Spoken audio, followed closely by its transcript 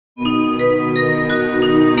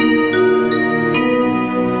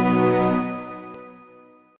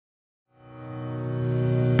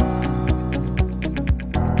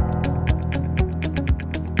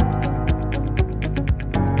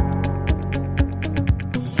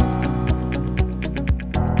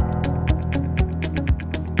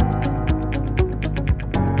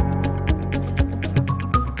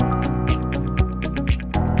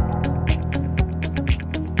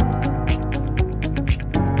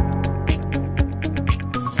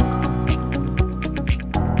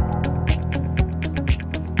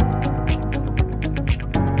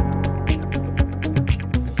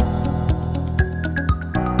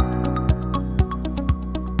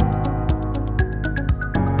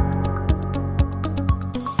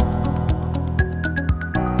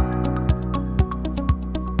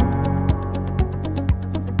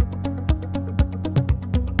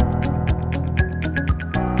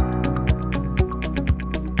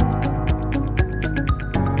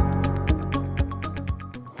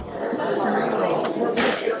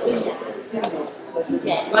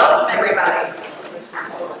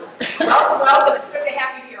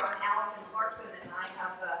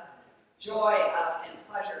joy and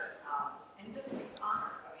pleasure and distinct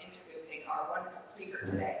honor of introducing our wonderful speaker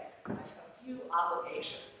today. I have a few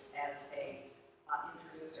obligations as a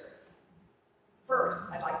introducer.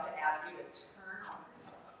 First, I'd like to ask you to turn off your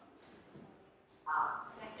cell phones.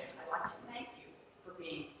 Second, I'd like to thank you for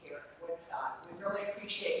being here at Woodstock. We really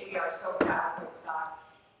appreciate, we are so proud of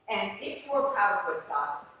Woodstock. And if you're proud of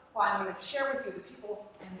Woodstock, well, I'm going to share with you the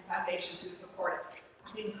people and the foundations who support it.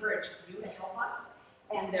 I'd encourage you to help us,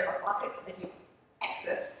 and there are buckets as you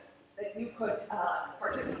exit that you could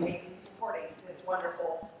participate in supporting this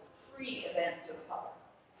wonderful free event to the public.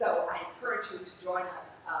 So I encourage you to join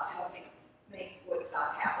us helping make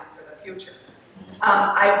Woodstock happen for the future.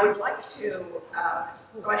 I would like to,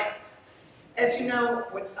 as you know,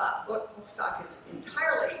 Bookstock is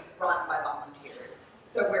entirely run by volunteers.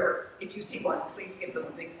 So if you see one, please give them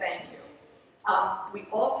a big thank you. We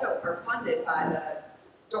also are funded by the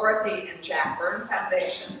Dorothy and Jack Byrne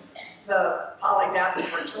Foundation, the Polly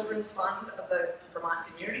Davenport Children's Fund of the Vermont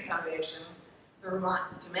Community Foundation, the Vermont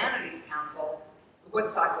Humanities Council, the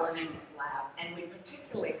Woodstock Learning Lab, and we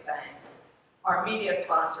particularly thank our media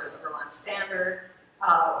sponsor, the Vermont Standard,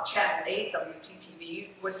 Channel 8, WCTV,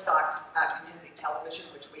 Woodstock's community television,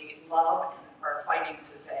 which we love and are fighting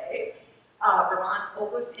to save, Vermont's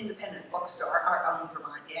oldest independent bookstore, our own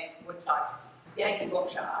Vermont Woodstock Yankee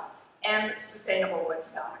Bookshop, and Sustainable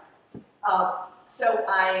Woodstock.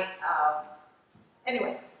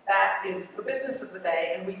 Anyway, that is the business of the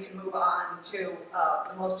day, and we can move on to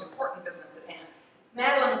the most important business at hand.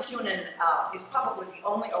 Madeline Kunin is probably the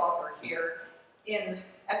only author here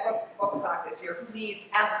at Bookstock this year who needs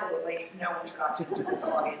absolutely no introduction to this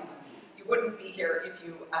audience. You wouldn't be here if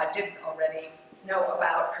you didn't already know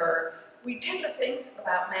about her. We tend to think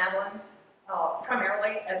about Madeline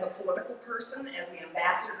primarily as a political person, as the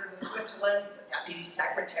ambassador to Switzerland, the deputy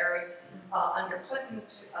secretary under Clinton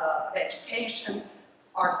of Education,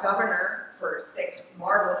 our governor for 6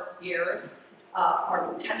 marvelous years,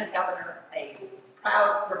 our lieutenant governor, a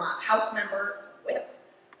proud Vermont House member, whip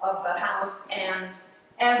of the House, and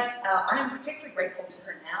as I'm particularly grateful to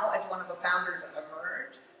her now as one of the founders of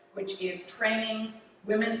Emerge, which is training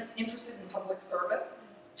women interested in public service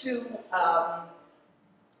to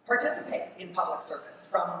participate in public service,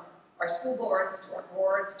 from our school boards to our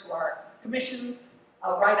boards to our commissions,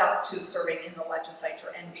 right up to serving in the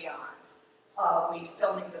legislature and beyond. We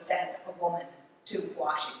still need to send a woman to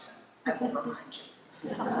Washington, I will remind you.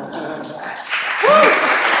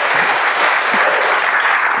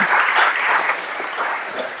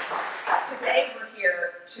 Today we're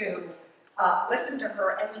here to listen to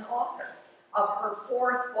her as an author of her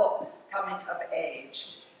 4th book, Coming of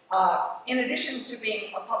Age. In addition to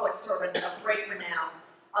being a public servant of great renown,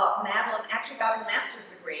 Madeline actually got her master's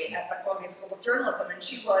degree at the Columbia School of Journalism, and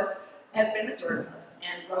she has been a journalist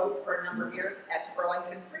and wrote for a number of years at the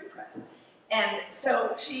Burlington Free Press. And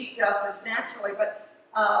so she does this naturally, but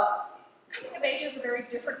Coming of Age is a very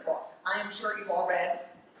different book. I am sure you've all read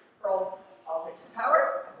Pearl's Politics and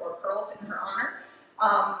Power, or Pearls in Her Honor.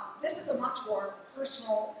 This is a much more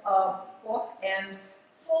personal book and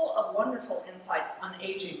full of wonderful insights on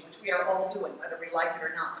aging, which we are all doing, whether we like it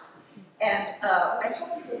or not. And I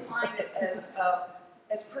hope you will find it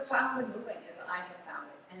as profoundly moving as I have found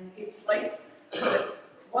it. And it's laced with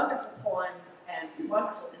wonderful poems and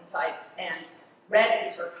wonderful insights, and red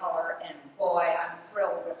is her color, and boy, I'm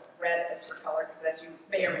thrilled with red as her color, because as you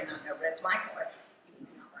may or may not know, red's my color, even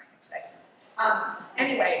though I'm not wearing it today.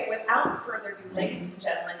 Anyway, without further ado, ladies and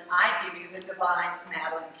gentlemen, I give you the divine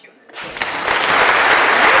Madeline Kunin.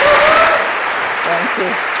 Thank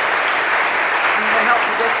you. I'm going to help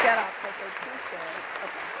you just get up because there are 2 stairs.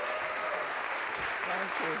 Okay.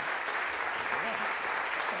 Thank you.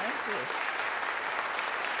 Thank you.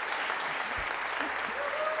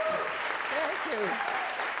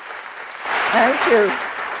 Thank you.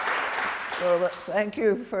 Well, thank you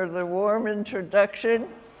for the warm introduction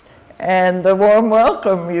and the warm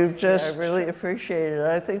welcome you've just, I really appreciate it.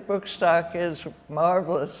 I think Bookstock is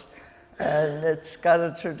marvelous, and it's got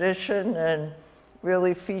a tradition and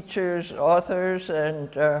really features authors,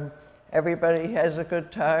 and everybody has a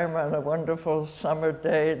good time on a wonderful summer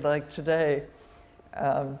day like today.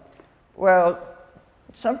 Well,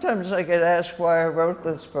 sometimes I get asked why I wrote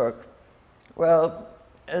this book. Well,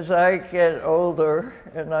 as I get older,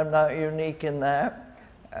 and I'm not unique in that,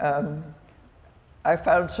 I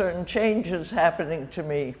found certain changes happening to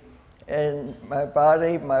me in my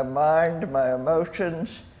body, my mind, my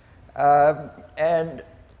emotions, and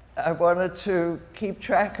I wanted to keep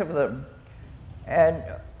track of them. And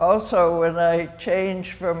also, when I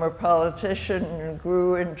changed from a politician and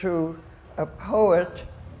grew into a poet,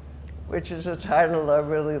 which is a title I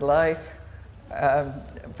really like.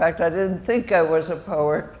 In fact, I didn't think I was a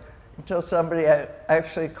poet until somebody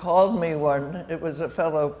actually called me one. It was a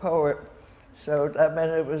fellow poet, so that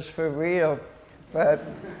meant it was for real. But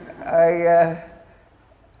I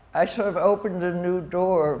sort of opened a new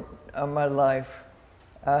door on my life,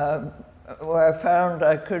 where I found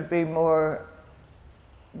I could be more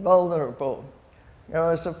vulnerable. You know,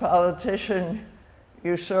 as a politician,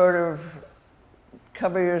 you sort of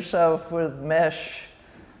cover yourself with mesh,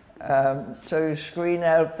 so you screen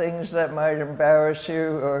out things that might embarrass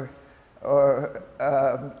you or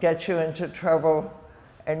get you into trouble,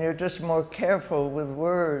 and you're just more careful with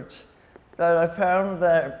words. But I found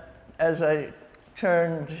that as I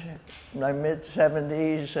turned my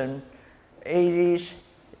mid-70s and 80s,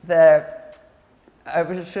 that I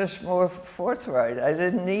was just more forthright. I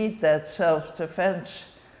didn't need that self-defense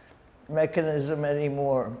mechanism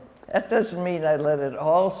anymore. That doesn't mean I let it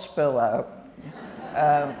all spill out.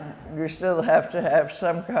 You still have to have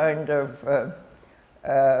some kind of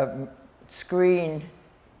screen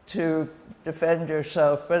to defend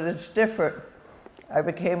yourself, but it's different. I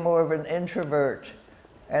became more of an introvert,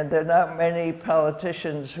 and there are not many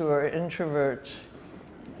politicians who are introverts.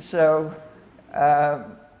 So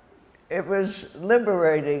it was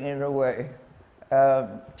liberating in a way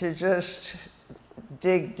to just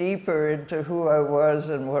dig deeper into who I was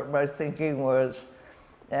and what my thinking was.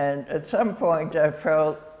 And at some point I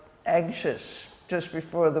felt anxious just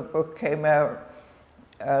before the book came out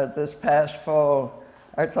this past fall.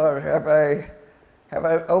 I thought, have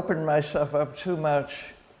I opened myself up too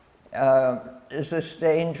much? Is this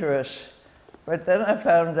dangerous? But then I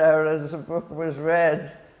found out as the book was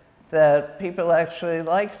read that people actually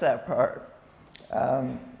like that part,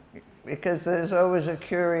 because there's always a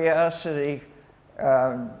curiosity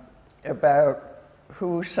about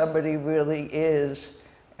who somebody really is,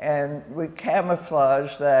 and we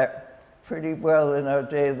camouflage that pretty well in our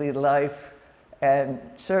daily life and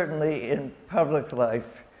certainly in public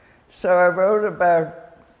life. So I wrote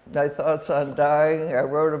about my thoughts on dying. I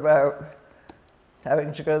wrote about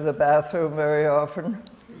having to go to the bathroom very often.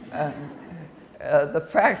 The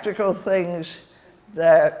practical things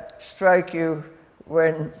that strike you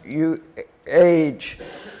when you age.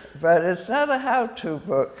 But it's not a how-to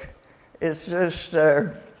book. It's just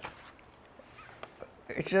a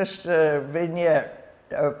vignette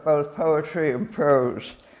of both poetry and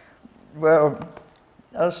prose. Well,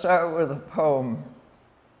 I'll start with a poem.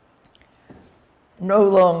 No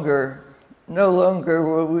longer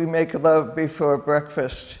will we make love before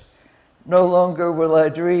breakfast. No longer will I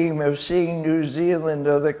dream of seeing New Zealand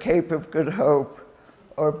or the Cape of Good Hope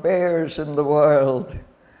or bears in the wild.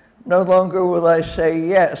 No longer will I say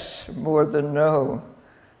yes more than no.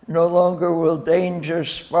 No longer will danger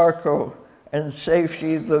sparkle and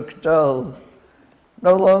safety look dull.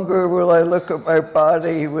 No longer will I look at my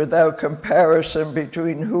body without comparison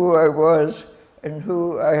between who I was and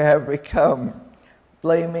who I have become,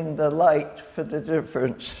 blaming the light for the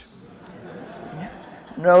difference.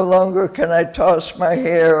 No longer can I toss my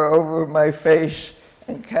hair over my face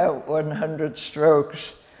and count 100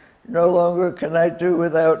 strokes. No longer can I do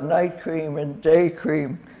without night cream and day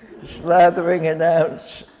cream, slathering an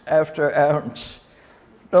ounce after ounce.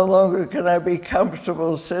 No longer can I be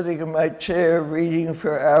comfortable sitting in my chair reading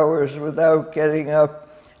for hours without getting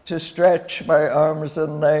up to stretch my arms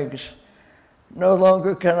and legs. No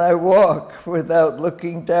longer can I walk without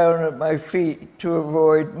looking down at my feet to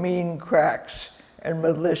avoid mean cracks and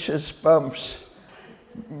malicious bumps.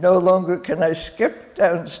 No longer can I skip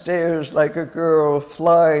downstairs like a girl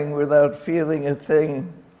flying without feeling a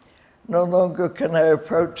thing. No longer can I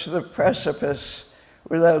approach the precipice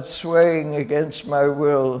without swaying against my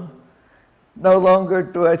will. No longer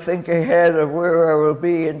do I think ahead of where I will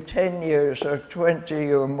be in 10 years or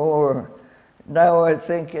 20 or more. Now I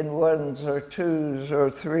think in ones or twos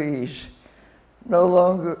or threes. No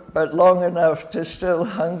longer, but long enough to still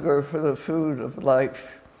hunger for the food of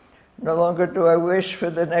life. No longer do I wish for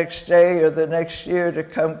the next day or the next year to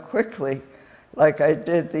come quickly, like I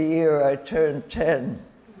did the year I turned 10.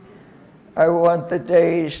 I want the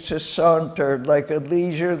days to saunter like a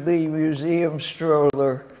leisurely museum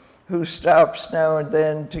stroller who stops now and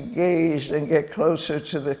then to gaze and get closer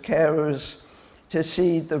to the canvas to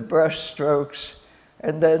see the brush strokes,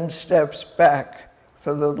 and then steps back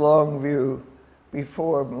for the long view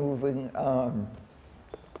before moving on.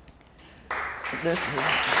 This is,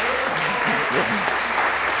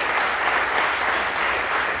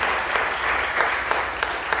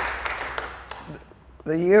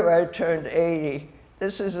 the year I turned 80,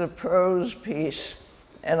 this is a prose piece,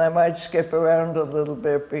 and I might skip around a little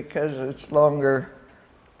bit because it's longer.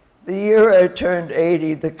 The year I turned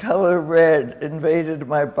 80, the color red invaded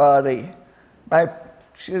my body.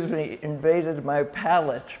 Invaded my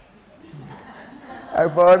palate. I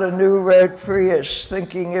bought a new red Prius,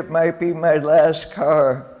 thinking it might be my last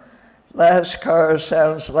car. Last car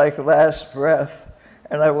sounds like last breath,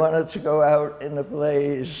 and I wanted to go out in a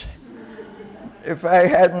blaze. If I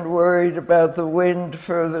hadn't worried about the wind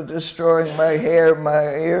further destroying my hair, my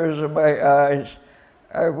ears, or my eyes,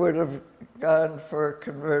 I would have gone for a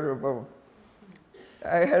convertible.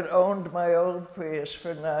 I had owned my old Prius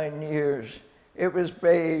for 9 years. It was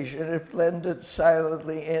beige, and it blended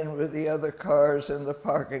silently in with the other cars in the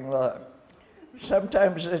parking lot.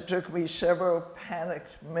 Sometimes it took me several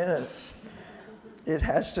panicked minutes, it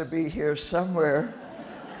has to be here somewhere,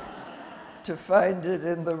 to find it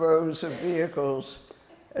in the rows of vehicles.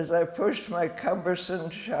 As I pushed my cumbersome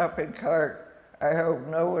shopping cart, I hoped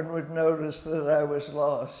no one would notice that I was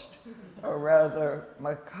lost, or rather,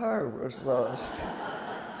 my car was lost.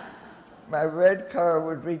 My red car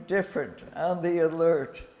would be different, on the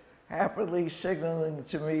alert, happily signaling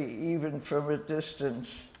to me even from a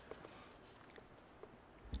distance.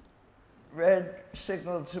 Red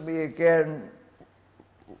signaled to me again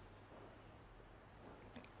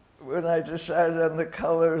when I decided on the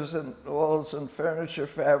colors and walls and furniture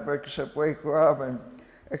fabrics of Wake Robin,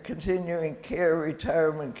 a continuing care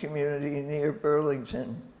retirement community near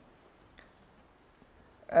Burlington.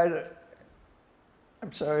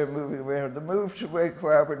 I'm sorry, I'm moving around. The move to Wake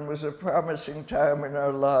Robin was a promising time in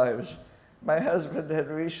our lives. My husband had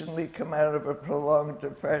recently come out of a prolonged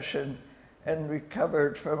depression and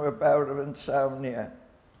recovered from a bout of insomnia.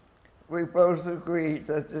 We both agreed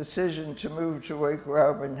that the decision to move to Wake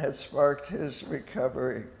Robin had sparked his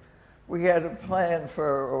recovery. We had a plan for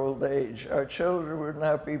our old age. Our children would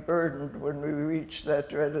not be burdened when we reached that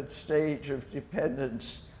dreaded stage of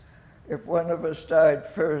dependence. If one of us died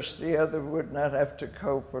first, the other would not have to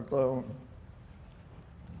cope alone.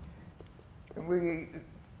 We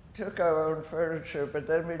took our own furniture, but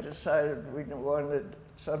then we decided we wanted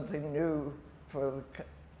something new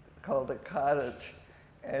called a cottage,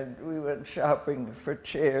 and we went shopping for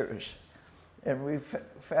chairs. And we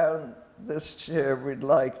found this chair we'd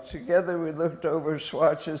like. Together we looked over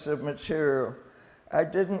swatches of material. I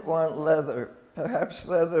didn't want leather. Perhaps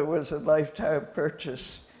leather was a lifetime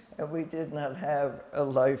purchase, and we did not have a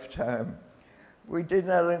lifetime. We did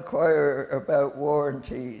not inquire about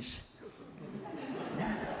warranties.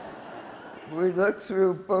 We looked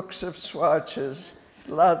through books of swatches,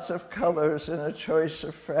 lots of colors and a choice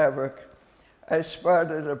of fabric. I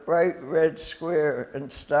spotted a bright red square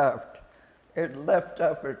and stopped. It leapt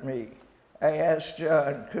up at me. I asked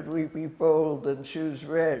John, could we be bold and choose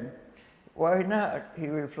red? Why not? He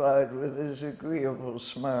replied with his agreeable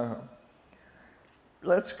smile.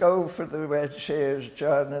 Let's go for the red chairs,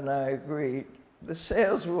 John and I agreed. The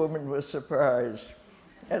saleswoman was surprised,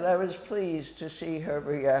 and I was pleased to see her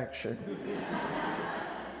reaction.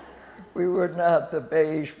 We were not the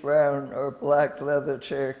beige, brown, or black leather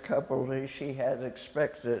chair couple she had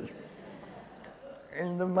expected.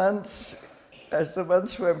 As the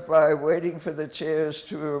months went by, waiting for the chairs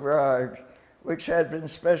to arrive, which had been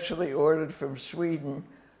specially ordered from Sweden,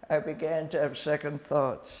 I began to have second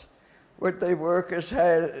thoughts. Would they work as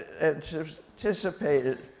had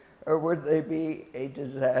anticipated, or would they be a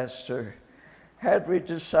disaster? Had we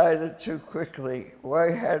decided too quickly?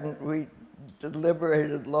 Why hadn't we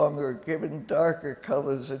deliberated longer, given darker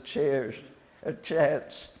colors of chairs a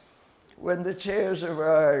chance? When the chairs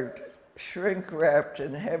arrived, shrink-wrapped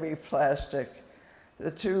in heavy plastic,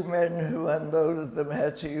 the two men who unloaded them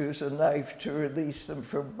had to use a knife to release them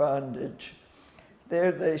from bondage.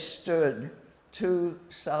 There they stood, two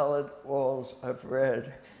solid walls of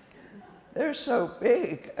red. They're so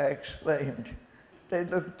big, I exclaimed. They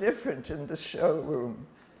look different in the showroom.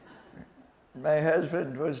 My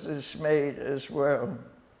husband was dismayed as well.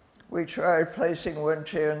 We tried placing one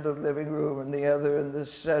chair in the living room and the other in the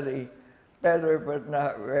study. Better, but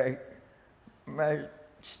not right. My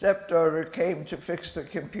stepdaughter came to fix the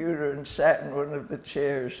computer and sat in one of the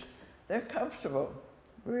chairs. They're comfortable.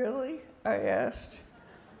 Really? I asked.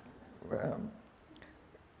 Well,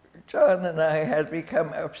 John and I had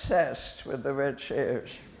become obsessed with the red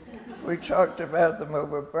chairs. We talked about them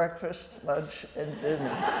over breakfast, lunch, and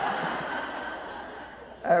dinner.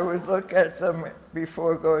 I would look at them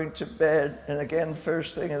before going to bed, and again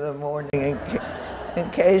first thing in the morning,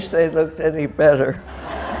 in case they looked any better.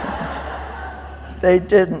 They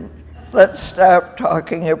didn't. Let's stop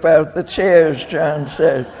talking about the chairs, John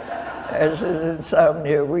said, as his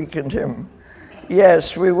insomnia weakened him.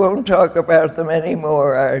 Yes, we won't talk about them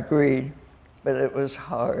anymore, I agreed, but it was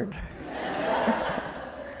hard.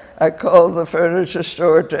 I called the furniture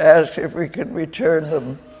store to ask if we could return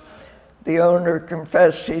them. The owner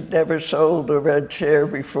confessed he'd never sold a red chair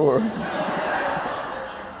before.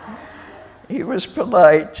 He was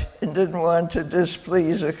polite and didn't want to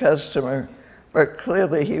displease a customer, but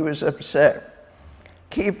clearly he was upset.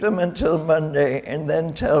 Keep them until Monday and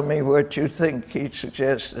then tell me what you think, he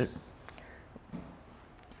suggested.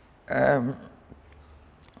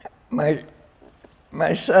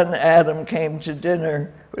 My son Adam came to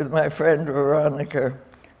dinner with my friend Veronica,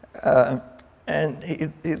 and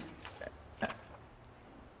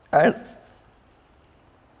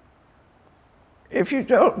if you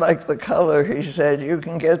don't like the color, he said, you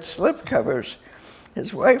can get slip covers.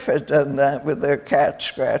 His wife had done that with their cat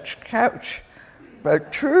scratch couch.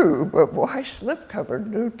 But true, but why slip-covered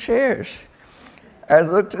new chairs? I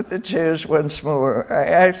looked at the chairs once more. I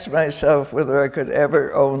asked myself whether I could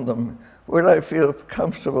ever own them. Would I feel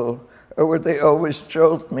comfortable, or would they always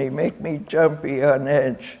jolt me, make me jumpy on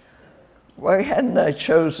edge? Why hadn't I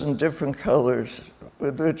chosen different colors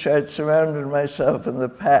with which I'd surrounded myself in the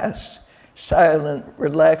past? Silent,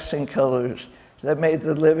 relaxing colors that made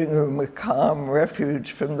the living room a calm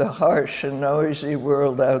refuge from the harsh and noisy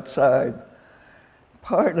world outside.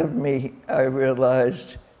 Part of me, I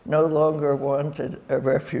realized, no longer wanted a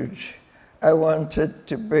refuge. I wanted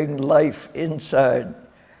to bring life inside,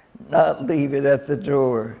 not leave it at the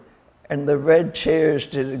door. And the red chairs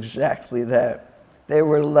did exactly that. They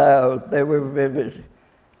were loud, they were vivid.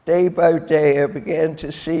 Day by day, I began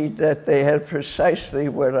to see that they had precisely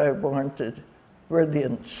what I wanted,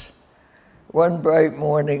 brilliance. One bright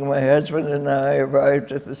morning, my husband and I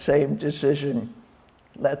arrived at the same decision.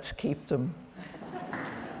 Let's keep them.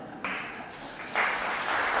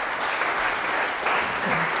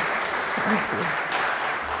 Thank you.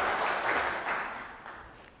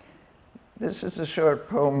 This is a short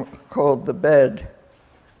poem called The Bed.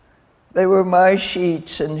 They were my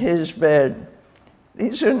sheets and his bed.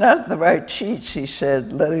 These are not the right sheets, he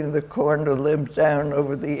said, letting the corner limp down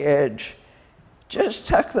over the edge. Just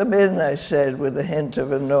tuck them in, I said, with a hint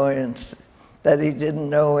of annoyance that he didn't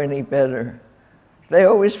know any better. They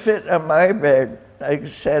always fit on my bed. I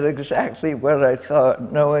said exactly what I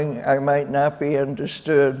thought, knowing I might not be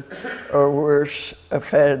understood or worse,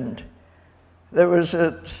 offend. There was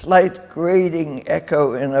a slight grating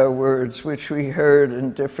echo in our words, which we heard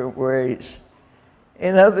in different ways.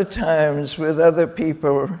 In other times, with other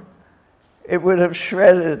people, it would have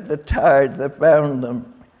shredded the tide that bound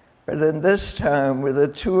them. But in this time, with the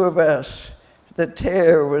two of us, the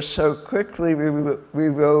tear was so quickly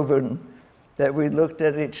rewoven that we looked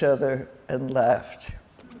at each other and laughed.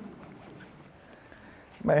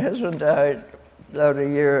 My husband died about a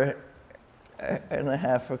year and a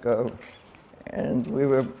half ago, and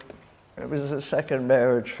it was a second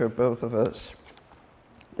marriage for both of us.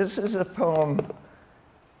 This is a poem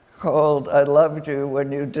called I Loved You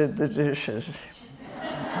When You Did the Dishes.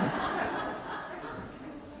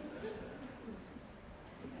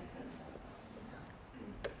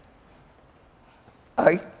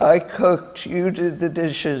 I cooked, you did the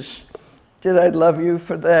dishes. Did I love you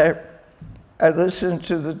for that? I listened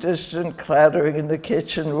to the distant clattering in the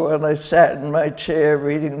kitchen while I sat in my chair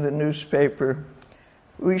reading the newspaper.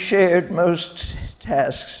 We shared most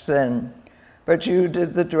tasks then, but you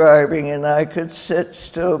did the driving and I could sit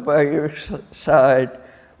still by your side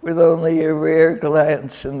with only a rare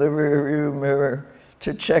glance in the rearview mirror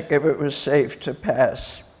to check if it was safe to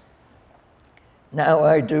pass. Now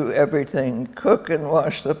I do everything, cook and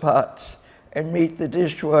wash the pots, and meet the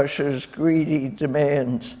dishwasher's greedy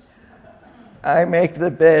demands. I make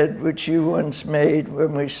the bed which you once made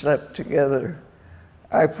when we slept together.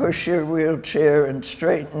 I push your wheelchair and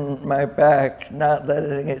straighten my back, not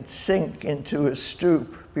letting it sink into a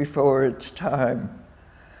stoop before its time.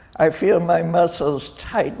 I feel my muscles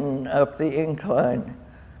tighten up the incline.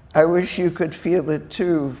 I wish you could feel it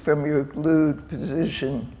too from your glued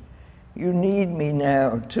position. You need me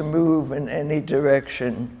now to move in any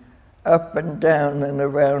direction, up and down and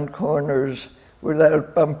around corners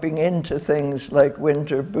without bumping into things like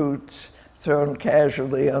winter boots thrown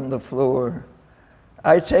casually on the floor.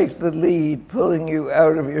 I take the lead, pulling you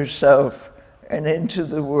out of yourself and into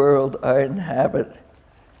the world I inhabit.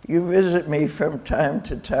 You visit me from time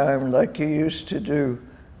to time like you used to do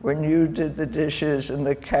when you did the dishes and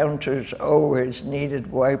the counters always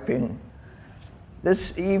needed wiping.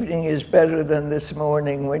 This evening is better than this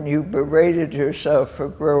morning when you berated yourself for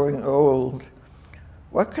growing old.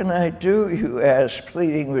 What can I do, you asked,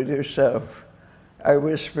 pleading with yourself. I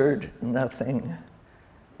whispered, nothing.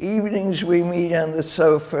 Evenings we meet on the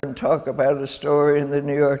sofa and talk about a story in the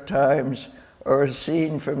New York Times or a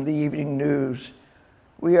scene from the evening news.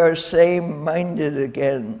 We are same-minded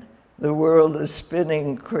again. The world is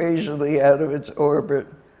spinning crazily out of its orbit.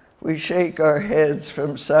 We shake our heads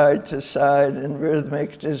from side to side in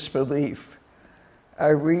rhythmic disbelief. I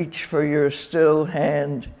reach for your still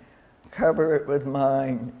hand, cover it with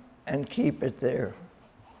mine, and keep it there.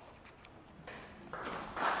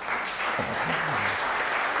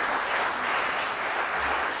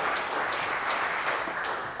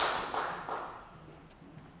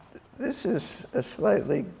 This is a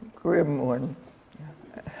slightly grim one.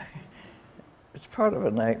 It's part of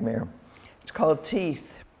a nightmare. It's called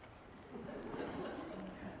Teeth.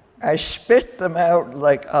 I spit them out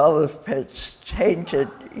like olive pits, tainted,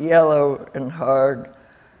 yellow, and hard,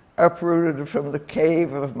 uprooted from the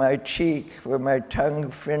cave of my cheek where my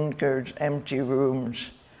tongue fingers empty rooms.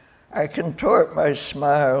 I contort my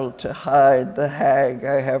smile to hide the hag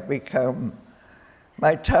I have become.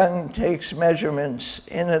 My tongue takes measurements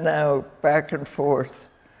in and out, back and forth.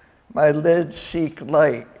 My lids seek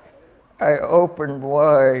light. I open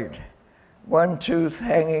wide, one tooth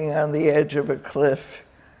hanging on the edge of a cliff,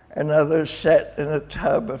 another set in a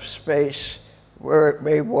tub of space where it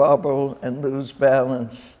may wobble and lose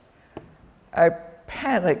balance. I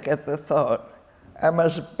panic at the thought. I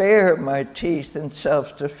must bare my teeth in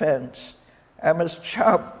self-defense. I must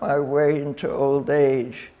chop my way into old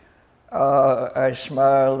age. I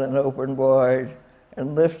smile and open wide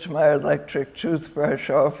and lift my electric toothbrush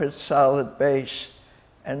off its solid base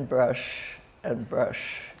and brush and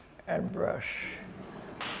brush and brush.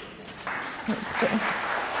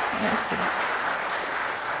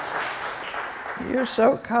 You're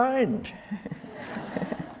so kind.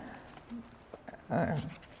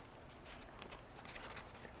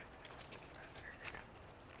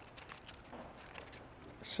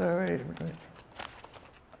 Sorry.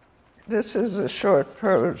 This is a short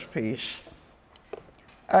prose piece.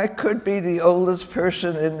 I could be the oldest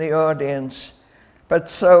person in the audience, but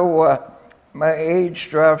so what? My age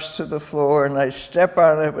drops to the floor and I step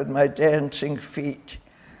on it with my dancing feet.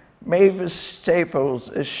 Mavis Staples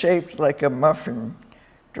is shaped like a muffin,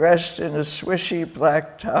 dressed in a swishy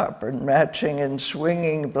black top and matching and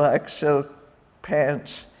swinging black silk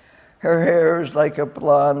pants. Her hair is like a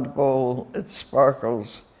blonde bowl, it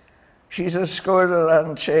sparkles. She's escorted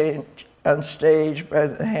on stage by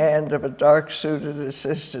the hand of a dark-suited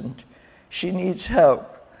assistant. She needs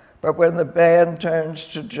help, but when the band turns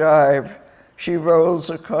to jive, she rolls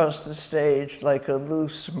across the stage like a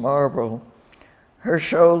loose marble. Her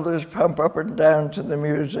shoulders pump up and down to the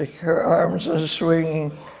music, her arms are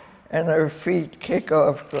swinging, and her feet kick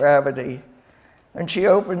off gravity. And she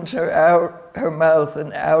opens her mouth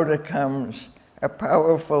and out it comes, a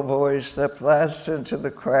powerful voice that blasts into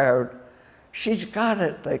the crowd. She's got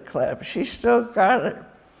it, they clap. She's still got it.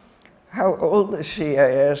 How old is she?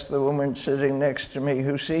 I asked the woman sitting next to me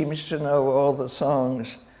who seems to know all the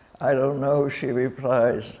songs. I don't know, she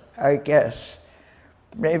replies. I guess.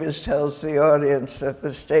 Mavis tells the audience that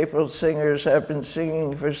the Staples singers have been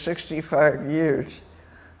singing for 65 years.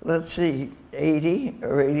 Let's see, 80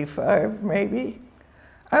 or 85 maybe?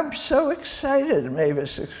 I'm so excited,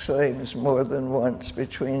 Mavis exclaims more than once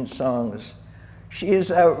between songs. She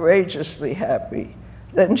is outrageously happy.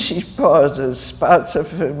 Then she pauses, spots a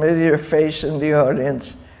familiar face in the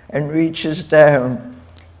audience, and reaches down.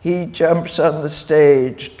 He jumps on the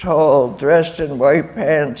stage, tall, dressed in white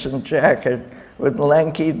pants and jacket, with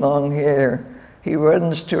lanky long hair. He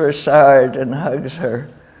runs to her side and hugs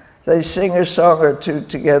her. They sing a song or two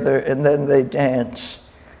together, and then they dance.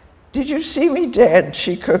 Did you see me dance?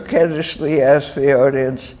 She coquettishly asked the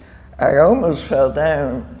audience. I almost fell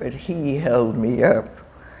down, but he held me up.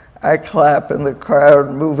 I clap in the crowd,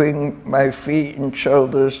 moving my feet and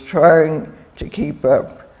shoulders, trying to keep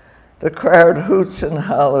up. The crowd hoots and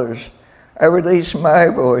hollers. I release my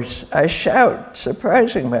voice. I shout,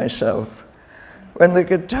 surprising myself. When the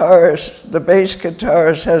bass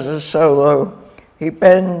guitarist has a solo, he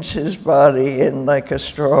bends his body in like a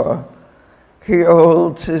straw. He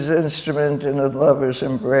holds his instrument in a lover's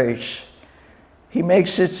embrace. He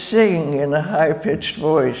makes it sing in a high-pitched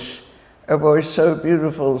voice, a voice so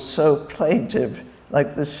beautiful, so plaintive,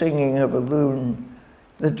 like the singing of a loon.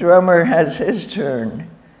 The drummer has his turn.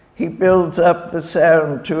 He builds up the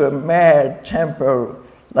sound to a mad tempo,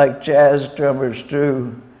 like jazz drummers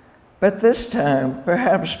do. But this time,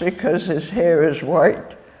 perhaps because his hair is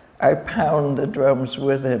white, I pound the drums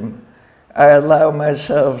with him. I allow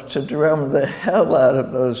myself to drum the hell out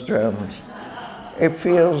of those drums. It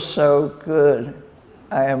feels so good.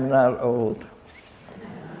 I am not old.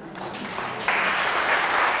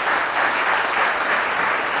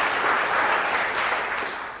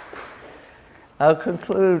 I'll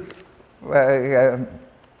conclude by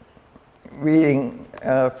reading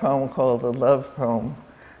a poem called The Love Poem.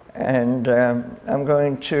 And I'm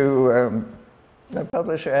going to, the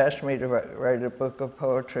publisher asked me to write a book of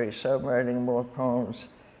poetry, so I'm writing more poems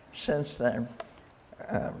since then.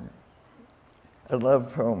 A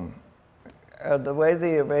love poem. The way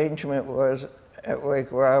the arrangement was at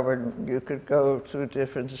Wake Robin, you could go through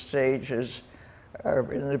different stages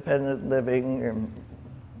of independent living and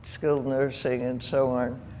skilled nursing and so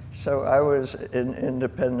on. So I was in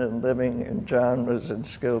independent living and John was in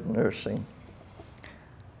skilled nursing.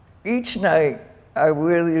 Each night I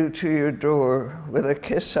wheel you to your door with a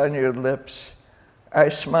kiss on your lips. I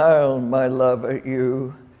smile, my love, at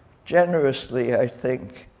you, generously, I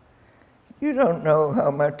think. You don't know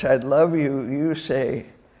how much I love you, you say.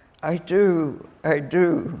 I do, I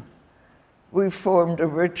do. We've formed a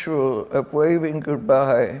ritual of waving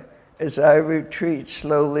goodbye as I retreat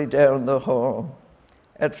slowly down the hall.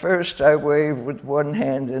 At first I wave with one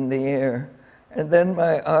hand in the air, and then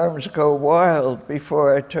my arms go wild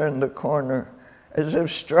before I turn the corner, as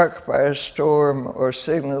if struck by a storm or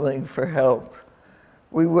signaling for help.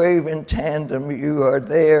 We wave in tandem, you are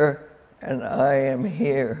there, and I am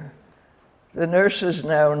here. The nurses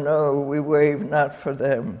now know we wave not for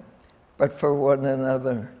them, but for one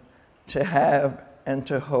another, to have and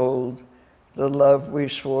to hold the love we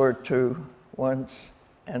swore to once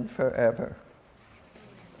and forever.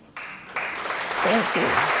 Thank you.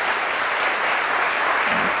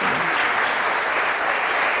 Thank you.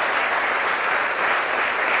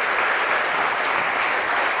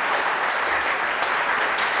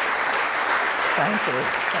 Thank you.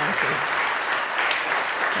 Thank you.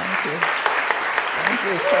 Thank you. Thank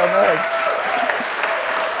you so much.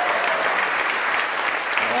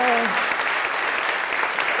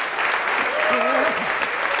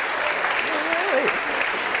 Really.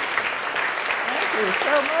 Thank you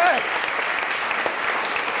so much.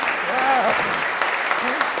 Wow.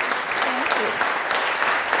 Thank you.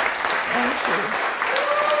 Thank you.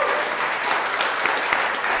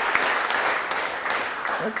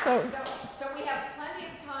 That's so. So we have plenty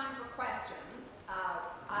of time for questions.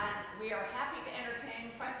 We are happy to entertain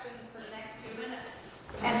questions for the next 2 minutes.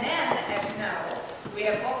 And then, as you know, we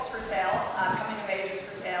have books for sale, coming of ages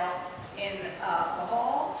for sale in the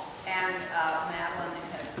hall, and Madeline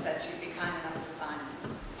has said she'd be kind enough to sign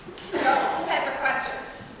them. So, who has a question?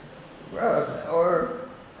 Or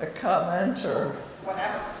a comment, or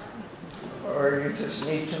whatever. Or you just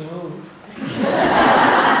need to move.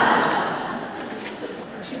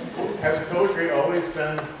 Has poetry always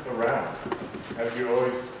been around? Have you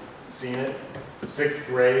always seen it? 6th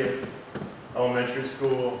grade, elementary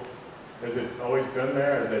school, has it always been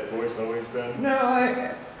there? Has that voice always been? No,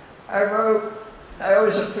 I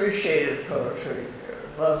always appreciated poetry,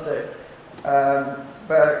 loved it,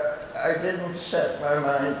 but I didn't set my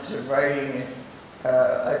mind to writing it.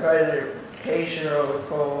 I'd write an occasional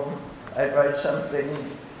poem, I'd write something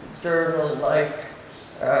journal-like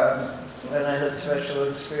when I had special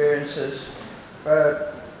experiences,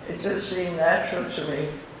 but it just seemed natural to me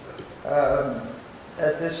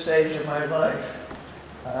at this stage of my life.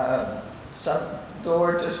 Some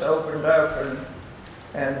door just opened up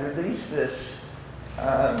and released this,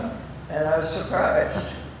 and I was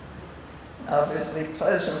surprised, obviously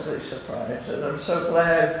pleasantly surprised, and I'm so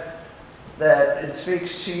glad that it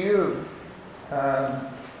speaks to you. I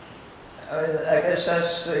guess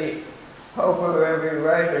that's the hope of every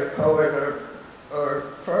writer, poet, or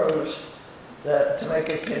prose, that to make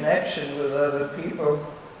a connection with other people.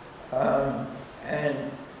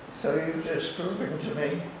 And so you've just proven to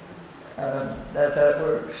me that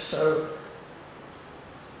works. So,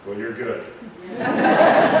 well, you're good.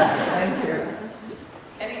 Thank you.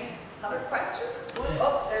 Any other questions?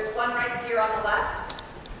 Oh, there's one right here on the left.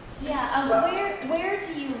 Yeah, where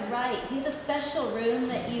do you write? Do you have a special room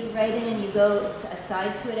that you write in and you go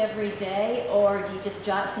aside to it every day? Or do you just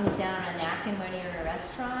jot things down on a napkin when you're in a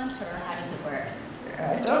restaurant? Or how does it work?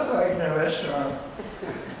 I don't write in a restaurant.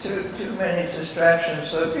 Too many distractions,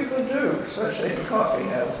 so people do, especially in coffee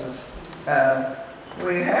houses.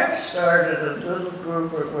 We have started a little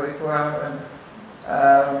group at Wake Robin,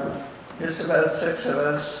 just about 6 of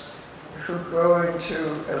us, who go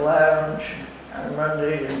into a lounge on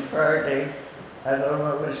Monday and Friday. I don't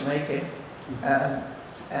always make it, and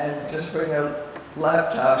just bring a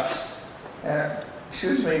laptop.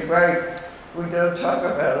 Write. We don't talk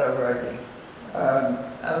about our writing.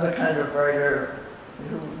 I'm the kind of writer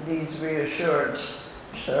who needs reassurance,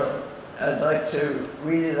 so I'd like to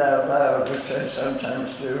read it out loud, which I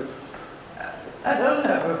sometimes do. I don't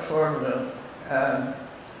have a formula.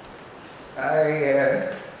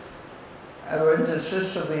 I went to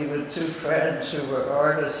Sicily with 2 friends who were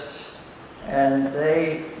artists, and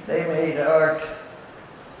they made art.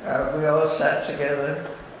 We all sat together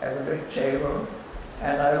at a big table,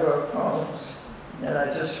 and I wrote poems. And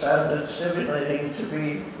I just found it stimulating to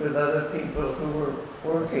be with other people who were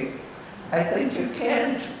working. I think you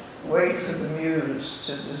can't wait for the muse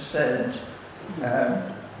to descend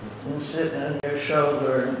and sit on your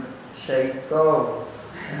shoulder and say, go.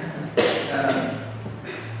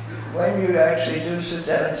 When you actually do sit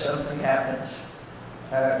down, something happens.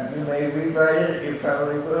 You may rewrite it, you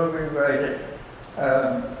probably will rewrite it,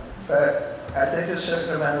 but I think a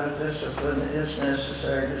certain amount of discipline is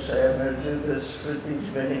necessary to say, I'm going to do this for these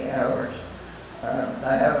many hours.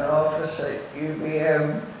 I have an office at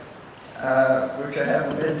UVM, which I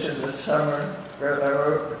haven't been to this summer, but I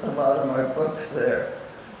wrote a lot of my books there.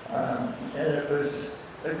 And it was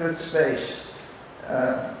a good space,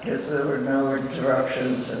 because there were no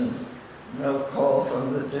interruptions and no call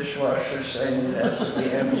from the dishwasher saying it has to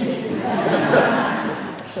be empty.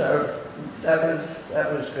 So that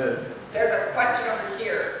was good. There's a question over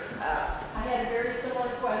here. I had a very similar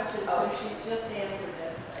question, so she's just answered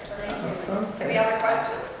it. Thank you. Any other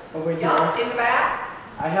questions? Over here. Yeah, in the back.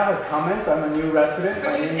 I have a comment. I'm a new resident.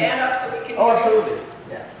 Could you stand up so we can Oh, hear you? absolutely.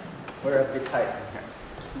 Yeah. We're a bit tight in here.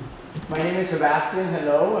 My name is Sebastian.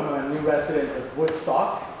 Hello. I'm a new resident of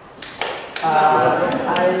Woodstock. I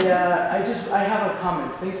have a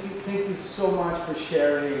comment. Thank you so much for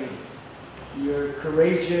sharing your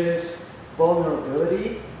courageous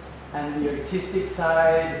vulnerability and the artistic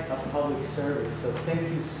side of public service. So thank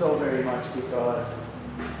you so very much, because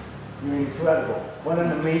you're incredible. What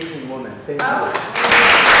an amazing woman. Thank you.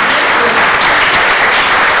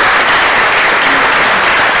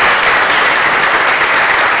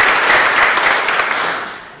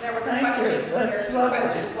 There was a Thank question. you. That's There's two lovely.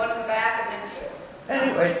 questions, one in the back and then you.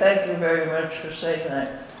 Anyway, thank you very much for saying that.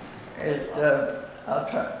 I'll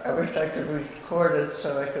try. I wish I could record it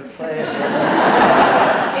so I could play it.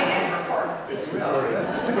 It is recorded. It's recorded.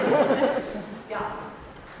 Yeah.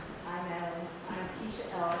 I'm Madeline. I'm Tisha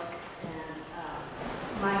Ellis,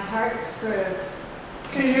 and my heart sort of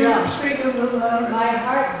Can you speak a little louder? my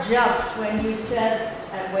heart jumped when you said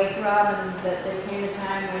at Wake Robin that there came a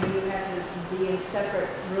time when you had to be in separate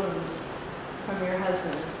rooms from your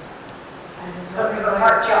husband. I was wondering, Her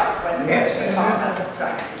heart jumped when Yes, we I talked know. about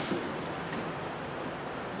that.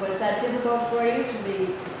 was that difficult for you to be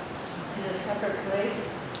in a separate place?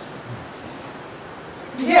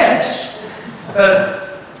 Yes,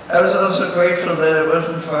 but I was also grateful that it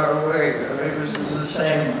wasn't far away. I mean, it was in the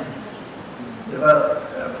same,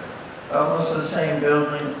 almost the same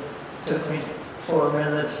building. Took me 4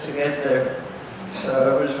 minutes to get there,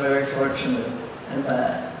 so I was very fortunate in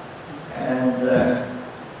that. And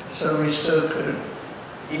so we still could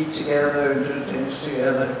eat together and do things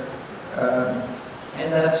together.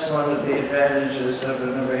 And that's one of the advantages of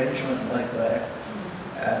an arrangement like that.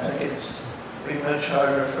 I think it's be much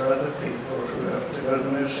harder for other people who have to go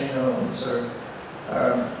to nursing homes or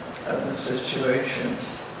other situations.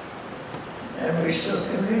 And we still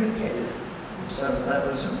communicated, so that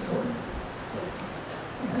was important.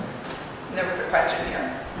 Yeah. There was a question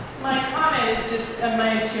here. My comment is just,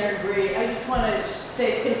 my name is Sharon Bree. I just want to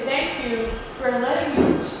say thank you for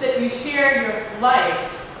letting that you share your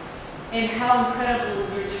life and how incredible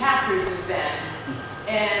your chapters have been.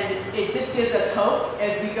 And it just gives us hope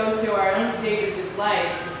as we go through our own stages of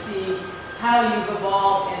life to see how you've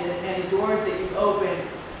evolved and the doors that you've opened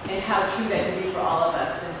and how true that can be for all of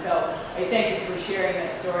us. And so I thank you for sharing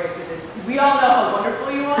that story, because we all know how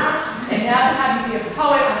wonderful you are. And now having you be a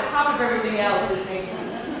poet on top of everything else just makes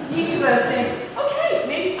each of us think, okay,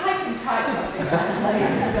 maybe I can try something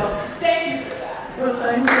else. So thank you for that. Well,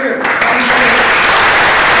 thank you. Thank you.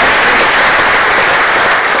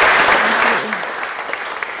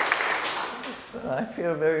 I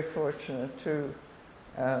feel very fortunate too.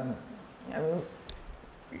 I mean,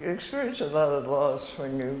 you experience a lot of loss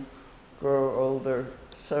when you grow older,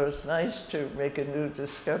 so it's nice to make a new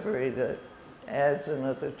discovery that adds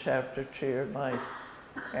another chapter to your life,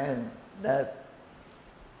 and that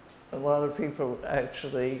a lot of people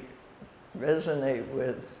actually resonate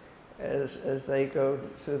with as they go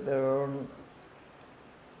through their own.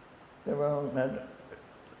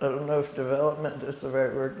 I don't know if development is the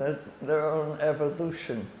right word, their own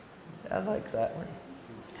evolution. I like that one.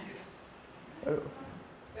 Oh,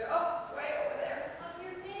 way over there. Of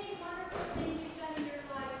your many wonderful things you've done in your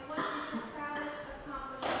life, what is your proudest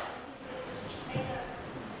accomplishment? If you could make a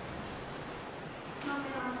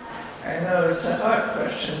comment on that. I know it's a hard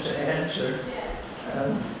question to answer.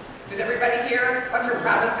 Did everybody hear? What's your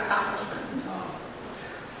proudest accomplishment?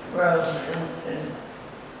 Well,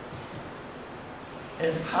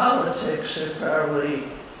 in politics are probably,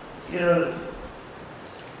 you know,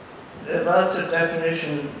 there are lots of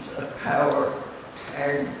definitions of power.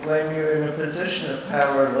 And when you're in a position of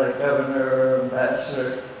power, like governor or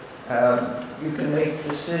ambassador, you can make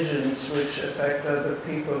decisions which affect other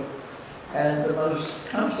people. And the most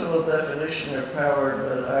comfortable definition of power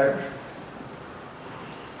that I've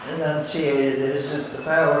enunciated is the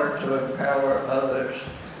power to empower others.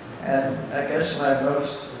 And I guess my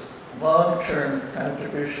most long-term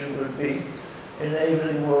contribution would be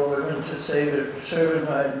enabling more women to serve in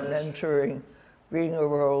my mentoring, being a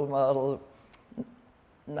role model.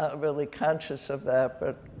 Not really conscious of that,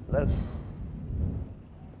 but that's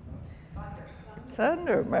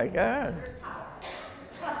thunder, my God.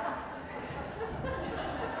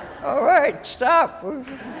 All right, stop. I think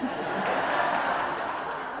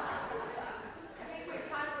we have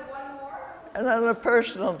time for one more. And on a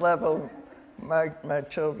personal level, my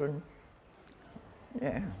children,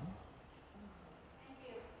 yeah.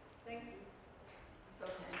 Thank you. It's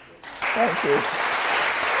okay. Thank you.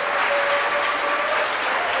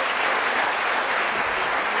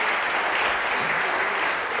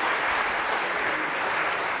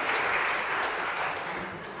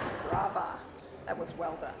 Brava. That was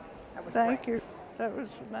well done. That was Thank great. you. That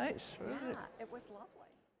was nice, wasn't it? Yeah, it was lovely.